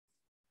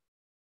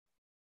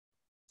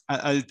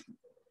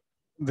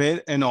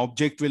where an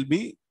object will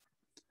be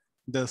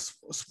the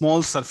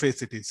small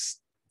surface it is,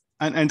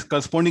 and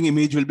corresponding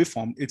image will be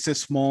formed. It's a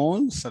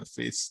small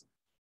surface.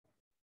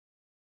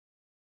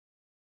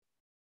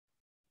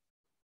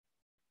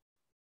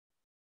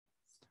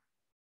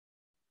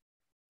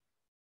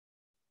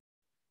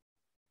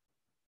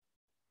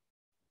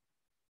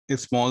 A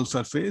small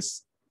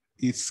surface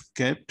is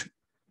kept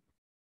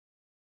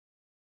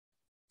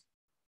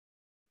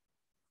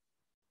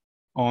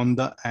on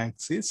the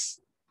axis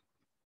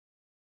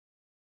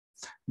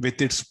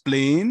with its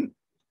plane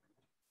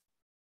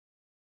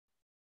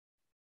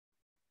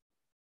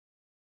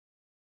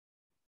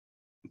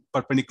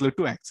perpendicular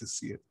to axis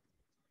here.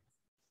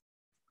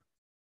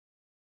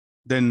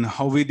 Then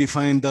how we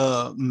define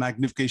the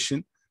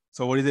magnification?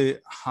 So what is the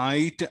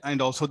height and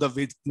also the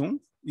width? No,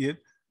 here.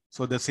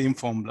 So the same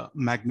formula,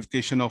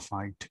 magnification of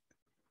height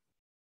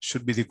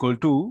should be equal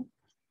to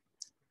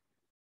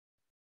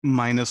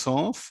minus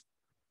of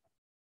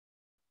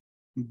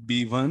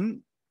B1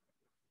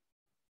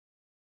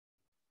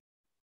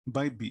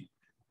 by B.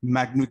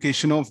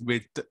 Magnification of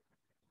width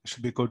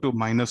should be equal to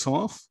minus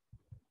of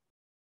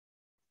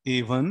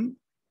A1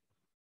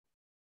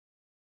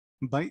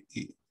 by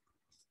A.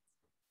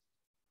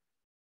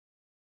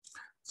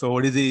 So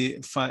what is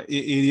the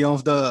area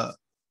of the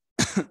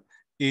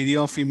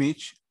area of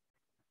image?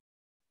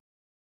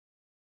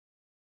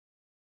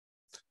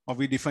 Or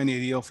we define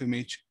area of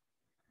image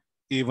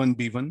A1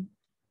 B1.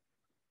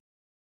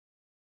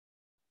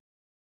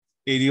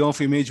 Area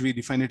of image, we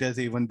define it as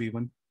A1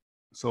 B1.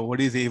 So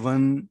what is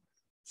A1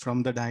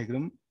 from the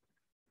diagram?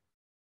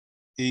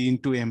 A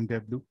into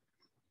MW.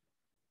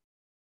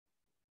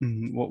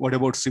 What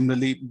about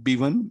similarly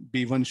B1?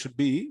 B1 should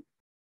be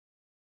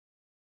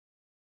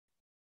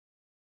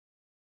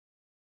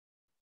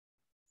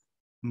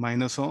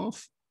minus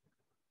of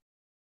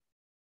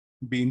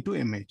B into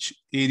MH.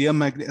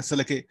 Area so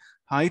like a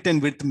height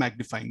and width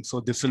magnifying. So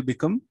this will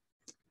become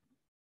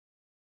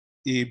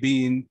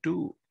AB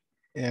into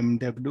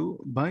MW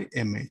by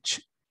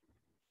MH.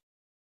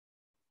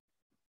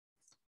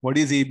 What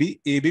is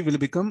AB? AB will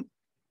become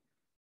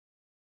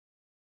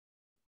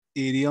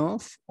area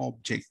of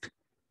object.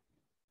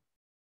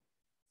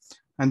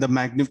 And the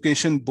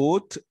magnification,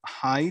 both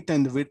height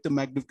and width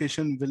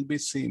magnification will be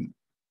same.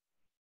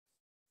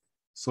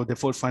 So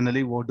therefore,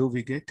 finally, what do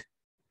we get?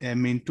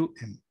 M into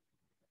M.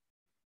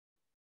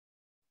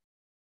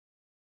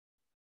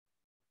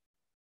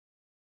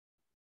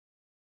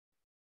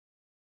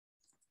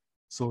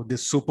 So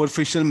this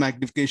superficial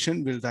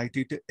magnification, we'll write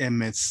it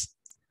MS.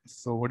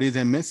 So what is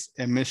MS?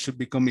 MS should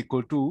become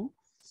equal to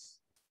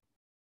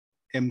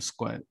M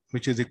square,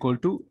 which is equal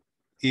to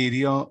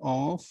area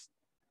of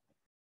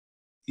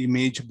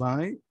image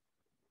by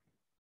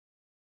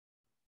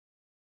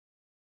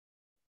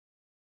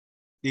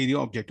area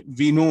object.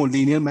 We know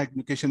linear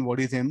magnification, what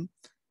is M?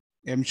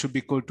 M should be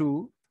equal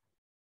to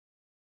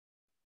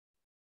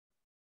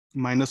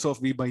minus of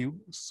V by U.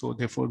 So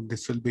therefore,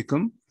 this will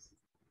become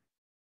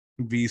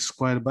V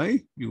square by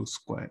U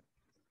square.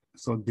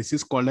 So this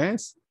is called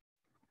as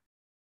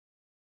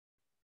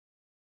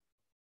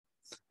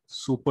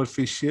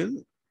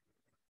superficial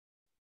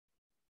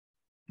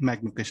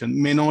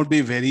magnification. May not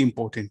be very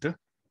important.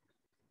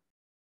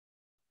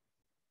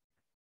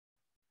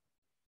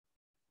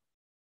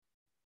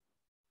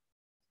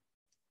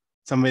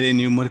 Somewhere a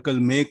numerical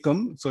may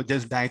come. So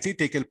just directly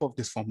take help of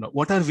this formula.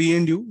 What are V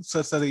and U?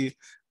 So sorry,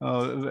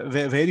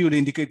 where you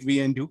indicate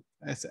V and U?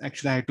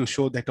 Actually, I had to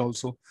show that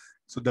also.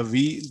 So the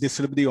V, this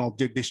will be the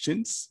object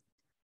distance.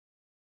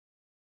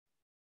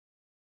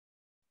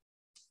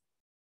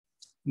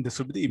 This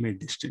will be the image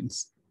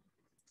distance.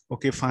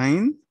 Okay,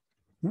 fine.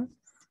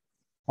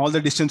 All the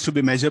distance should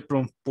be measured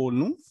from pole.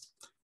 No?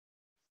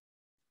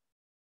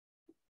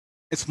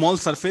 A small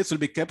surface will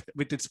be kept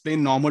with its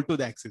plane normal to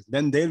the axis.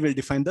 Then there we'll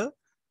define the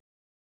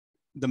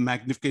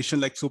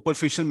magnification, like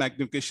superficial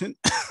magnification.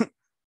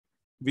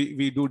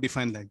 we do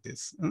define like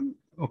this.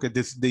 Okay,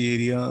 this is the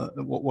area,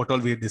 what all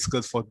we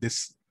discussed for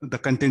this. The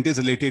content is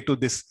related to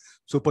this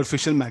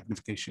superficial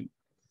magnification.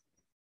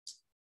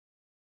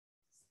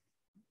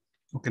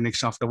 Okay,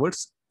 next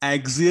afterwards,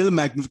 axial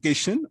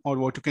magnification, or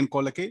what you can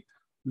call like a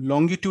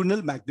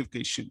longitudinal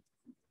magnification.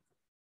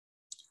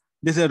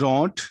 There's a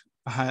rod.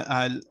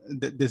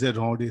 There's a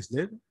rod is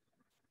there.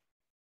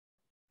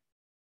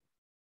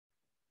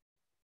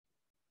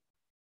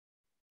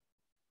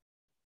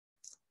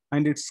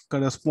 And its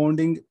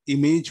corresponding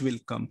image will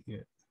come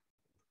here.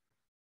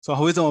 So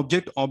how is the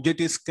object?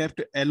 Object is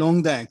kept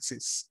along the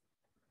axis.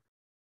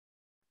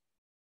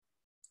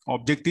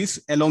 Object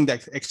is along the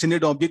axis.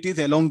 Extended object is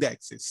along the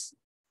axis.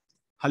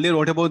 Earlier,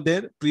 what about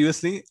there?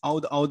 Previously,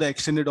 how the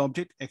extended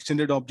object?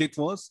 Extended object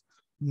was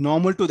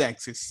normal to the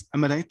axis.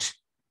 Am I right?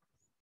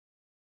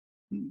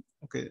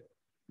 Okay.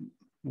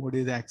 What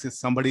is the axis?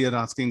 Somebody are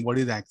asking, what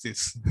is the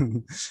axis?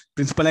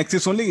 Principal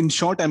axis only. In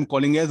short, I'm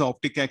calling as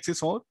optic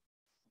axis, or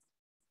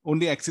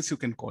only axis you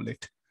can call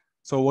it.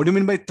 So what do you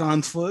mean by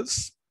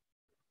transverse?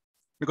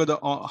 Because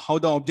how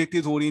the object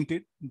is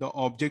oriented? The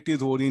object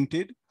is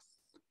oriented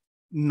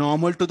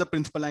normal to the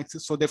principal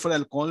axis. So therefore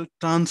I'll call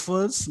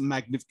transverse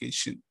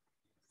magnification.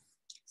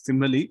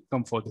 Similarly,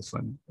 come for this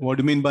one. What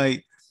do you mean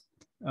by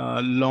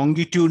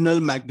longitudinal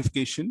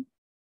magnification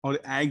or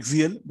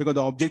axial? Because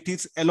the object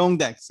is along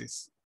the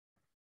axis.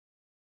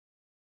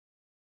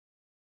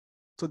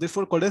 So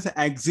therefore called as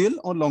axial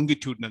or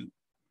longitudinal.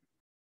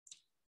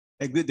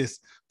 Agree this.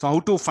 So how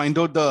to find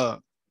out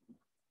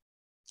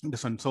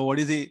this one? So what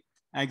is the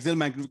axial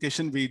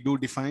magnification? We do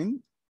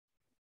define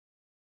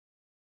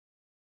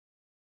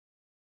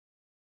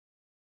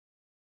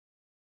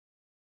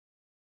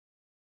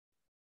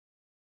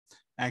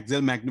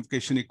axial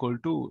magnification equal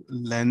to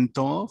length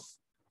of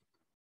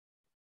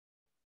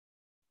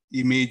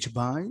image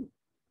by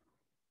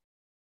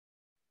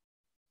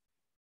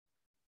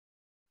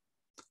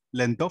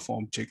length of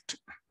object.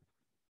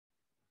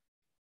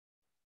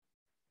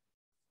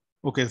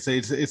 Okay, so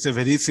it's a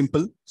very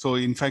simple. So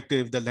in fact,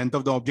 if the length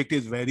of the object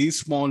is very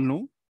small,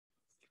 no,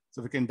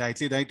 so we can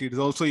directly write it is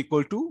also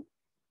equal to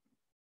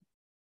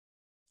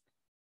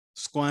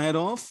square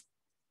of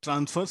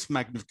transverse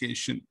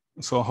magnification.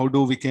 So how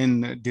do we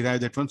can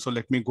derive that one? So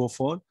let me go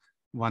for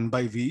 1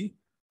 by V.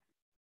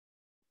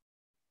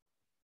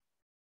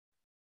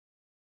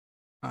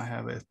 I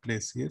have a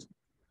place here.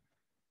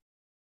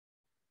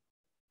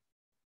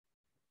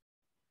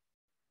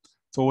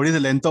 So what is the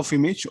length of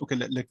image? Okay,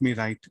 let me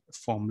write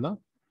formula.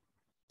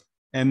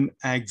 M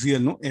axial,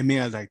 no,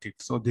 MA, I'll write it.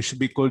 So this should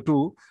be equal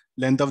to,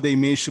 length of the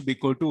image should be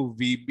equal to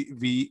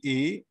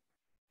VA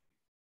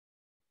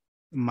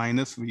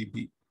minus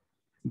VB.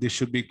 This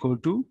should be equal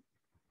to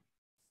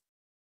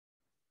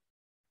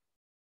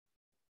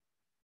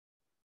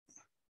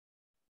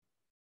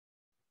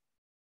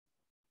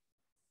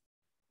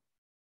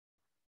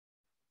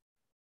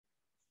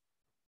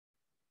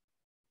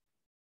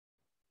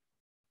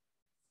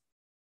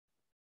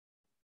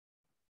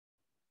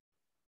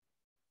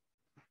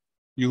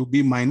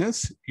UB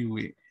minus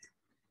UA.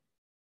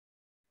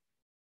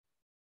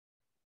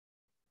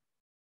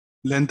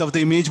 Length of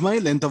the image by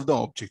length of the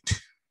object.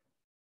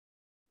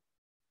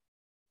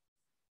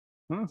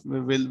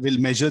 We'll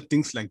measure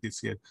things like this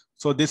here.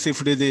 So this,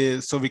 if it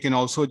is, so we can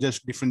also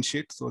just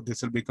differentiate. So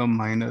this will become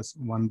minus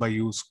 1 by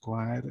U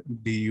square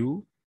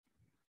du.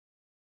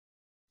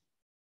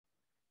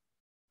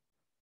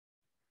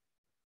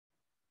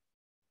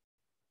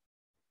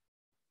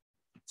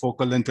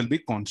 Focal length will be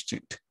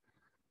constant.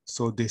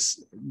 So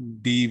this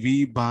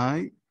dV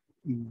by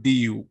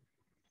du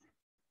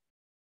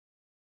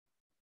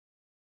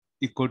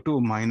equal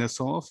to minus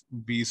of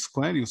V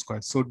square U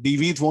square. So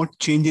dV is what?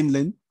 Change in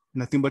length,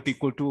 nothing but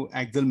equal to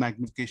axial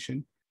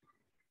magnification.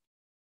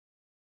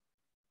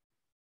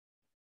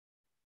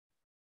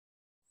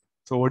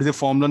 So what is the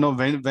formula now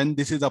when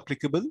this is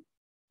applicable?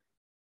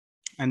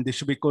 And this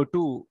should be equal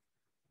to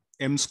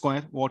M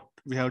square, what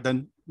we have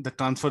done, the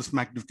transverse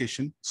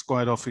magnification,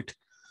 square of it.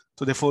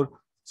 So therefore,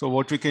 so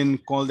what we can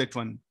call that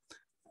one?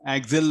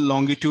 Axial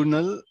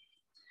longitudinal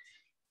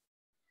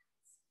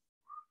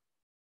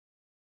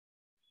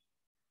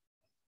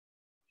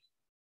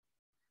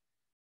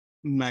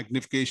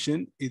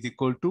magnification is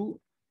equal to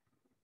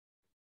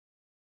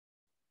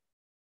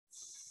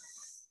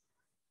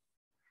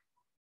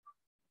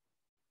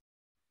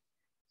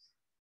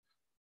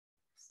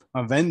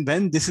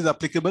when this is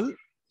applicable,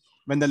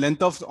 when the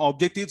length of the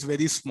object is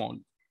very small.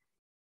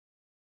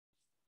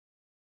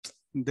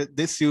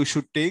 This you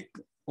should take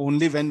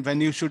only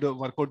when you should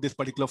work out this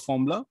particular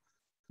formula,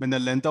 when the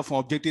length of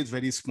object is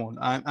very small.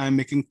 I'm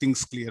making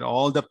things clear.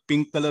 All the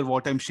pink color,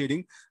 what I'm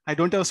shading, I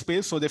don't have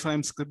space, so therefore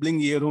I'm scribbling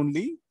here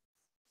only.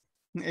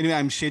 Anyway,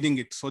 I'm shading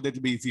it so that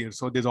it'll be easier.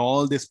 So there's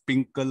all this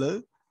pink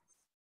color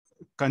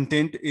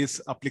content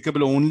is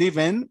applicable only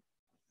when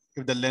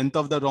if the length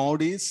of the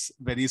rod is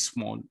very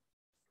small.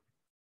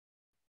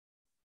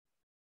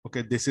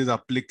 Okay, this is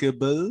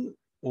applicable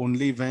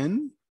only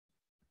when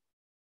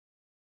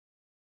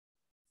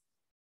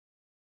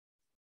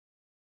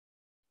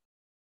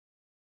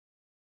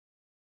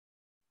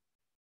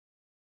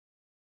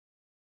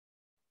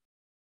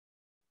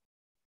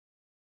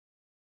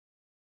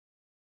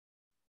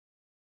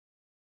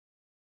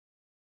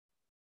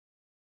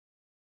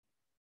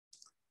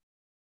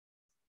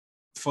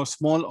for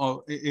small,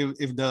 or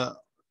if the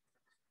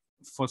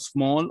for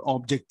small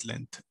object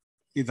length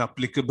is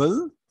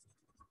applicable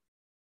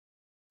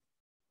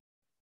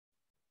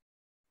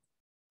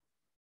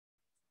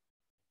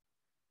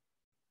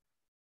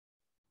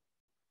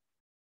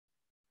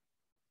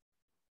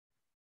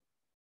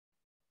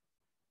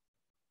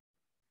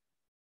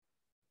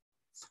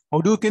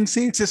how do you can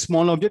say it's a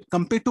small object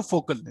compared to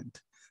focal length?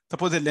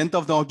 Suppose the length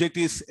of the object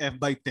is f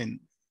by 10.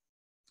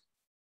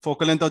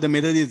 Focal length of the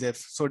mirror is f.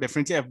 So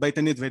definitely f by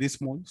 10 is very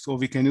small. So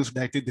we can use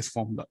directly this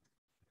formula.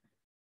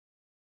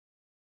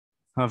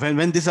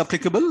 When this is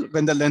applicable,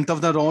 when the length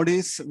of the rod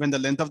is, when the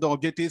length of the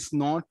object is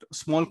not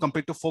small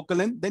compared to focal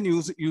length, then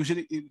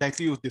usually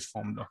directly use this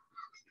formula.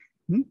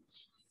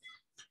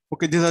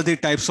 Okay, these are the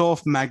types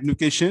of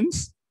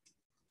magnifications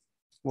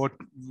what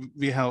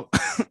we have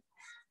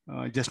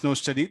just now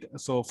studied.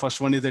 So first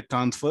one is the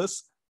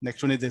transverse.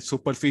 Next one is the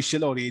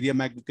superficial or area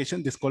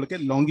magnification. This is called a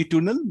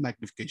longitudinal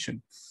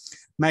magnification.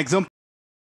 Maximum